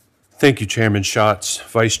Thank you, Chairman Schatz,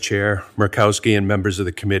 Vice Chair Murkowski, and members of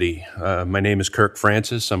the committee. My name is Kirk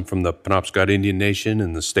Francis. I'm from the Penobscot Indian Nation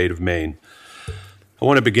in the state of Maine. I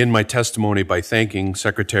want to begin my testimony by thanking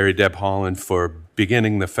Secretary Deb Haaland for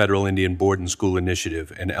beginning the Federal Indian Board and School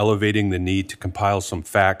Initiative and elevating the need to compile some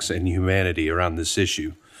facts and humanity around this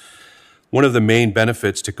issue. One of the main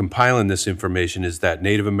benefits to compiling this information is that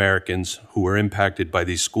Native Americans who were impacted by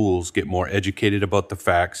these schools get more educated about the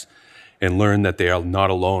facts and learn that they are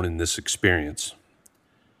not alone in this experience.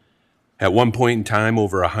 At one point in time,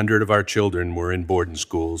 over 100 of our children were in boarding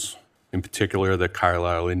schools, in particular the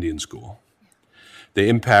Carlisle Indian School. The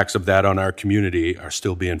impacts of that on our community are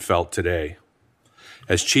still being felt today.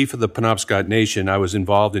 As chief of the Penobscot Nation, I was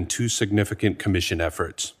involved in two significant commission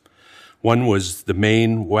efforts. One was the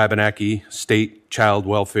Maine Wabanaki State Child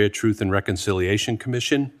Welfare Truth and Reconciliation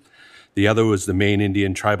Commission. The other was the Maine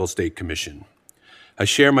Indian Tribal State Commission. I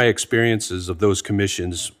share my experiences of those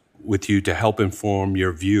commissions with you to help inform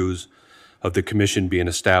your views of the commission being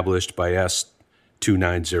established by S.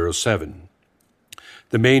 2907.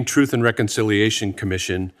 The Maine Truth and Reconciliation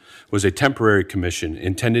Commission was a temporary commission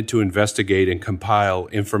intended to investigate and compile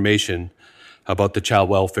information about the child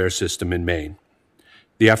welfare system in Maine.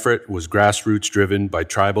 The effort was grassroots driven by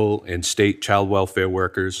tribal and state child welfare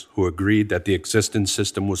workers who agreed that the existing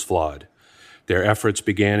system was flawed. Their efforts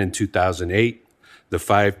began in 2008. The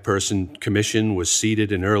five-person commission was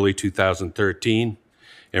seated in early 2013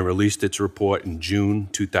 and released its report in June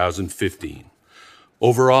 2015.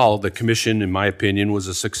 Overall, the commission, in my opinion, was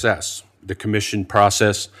a success. The commission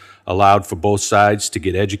process allowed for both sides to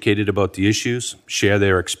get educated about the issues, share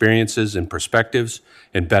their experiences and perspectives,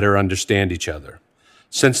 and better understand each other.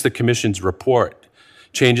 Since the commission's report,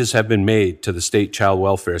 changes have been made to the state child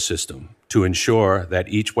welfare system to ensure that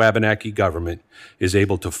each Wabanaki government is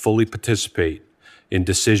able to fully participate in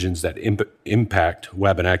decisions that impact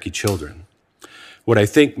Wabanaki children. What I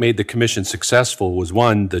think made the commission successful was,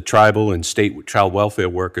 one, the tribal and state child welfare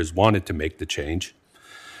workers wanted to make the change.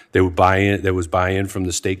 There was buy-in from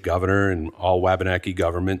the state governor and all Wabanaki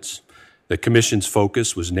governments. The commission's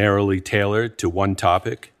focus was narrowly tailored to one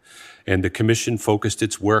topic, and the commission focused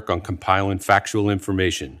its work on compiling factual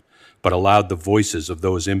information, but allowed the voices of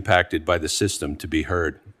those impacted by the system to be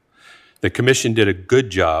heard. The commission did a good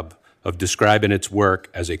job of describing its work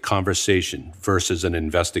as a conversation versus an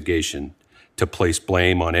investigation to place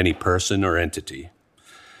blame on any person or entity.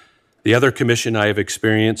 The other commission I have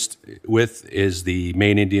experienced with is the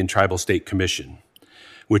Maine Indian Tribal State Commission,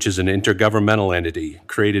 which is an intergovernmental entity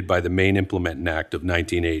created by the Maine Implementing Act of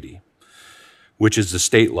 1980, which is the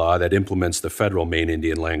state law that implements the federal Maine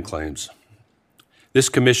Indian land claims. This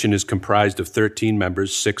commission is comprised of 13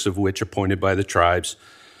 members, 6 of which appointed by the tribes,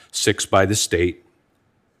 6 by the state,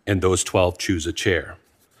 and those 12 choose a chair.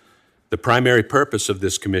 The primary purpose of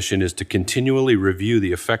this commission is to continually review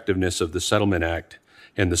the effectiveness of the Settlement Act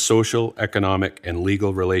and the social, economic, and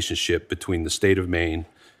legal relationship between the state of Maine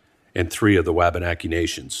and 3 of the Wabanaki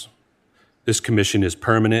nations. This commission is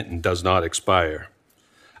permanent and does not expire.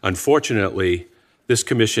 Unfortunately, this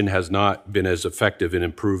commission has not been as effective in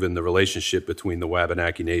improving the relationship between the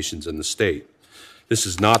Wabanaki nations and the state. This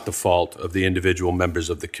is not the fault of the individual members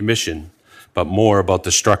of the commission, but more about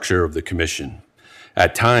the structure of the commission.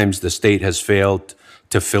 At times, the state has failed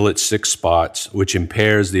to fill its 6 spots, which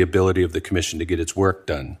impairs the ability of the commission to get its work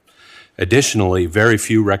done. Additionally, very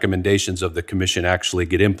few recommendations of the commission actually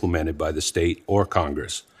get implemented by the state or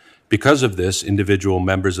Congress. Because of this, individual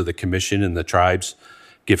members of the commission and the tribes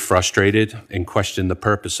get frustrated and question the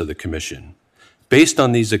purpose of the commission. Based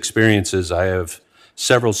on these experiences, I have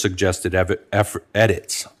several suggested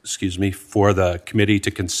edits for the committee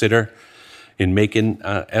to consider in making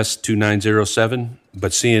S2907,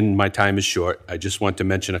 but seeing my time is short, I just want to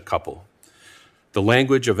mention a couple. The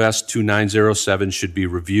language of S2907 should be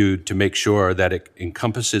reviewed to make sure that it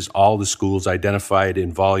encompasses all the schools identified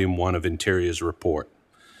in Volume 1 of Interior's report.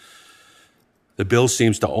 The bill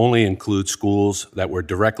seems to only include schools that were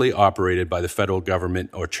directly operated by the federal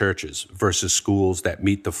government or churches versus schools that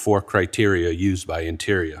meet the 4 criteria used by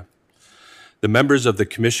Interior. The members of the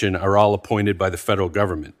commission are all appointed by the federal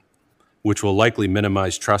government, which will likely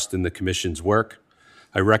minimize trust in the commission's work.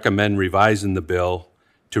 I recommend revising the bill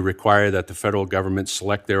to require that the federal government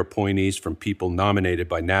select their appointees from people nominated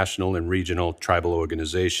by national and regional tribal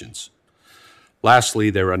organizations.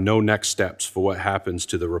 Lastly, there are no next steps for what happens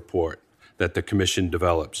to the report that the commission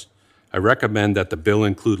develops. I recommend that the bill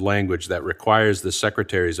include language that requires the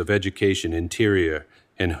Secretaries of Education, Interior,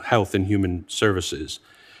 and Health and Human Services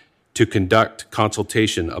to conduct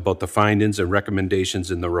consultation about the findings and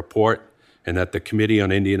recommendations in the report, and that the Committee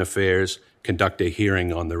on Indian Affairs conduct a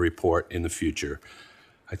hearing on the report in the future.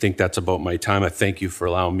 I think that's about my time. I thank you for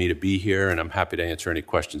allowing me to be here, and I'm happy to answer any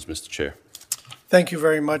questions, Mr. Chair. Thank you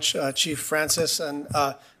very much, Chief Francis. And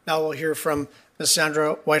now we'll hear from Ms.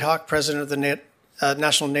 Sandra Whitehawk, President of the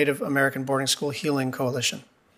National Native American Boarding School Healing Coalition.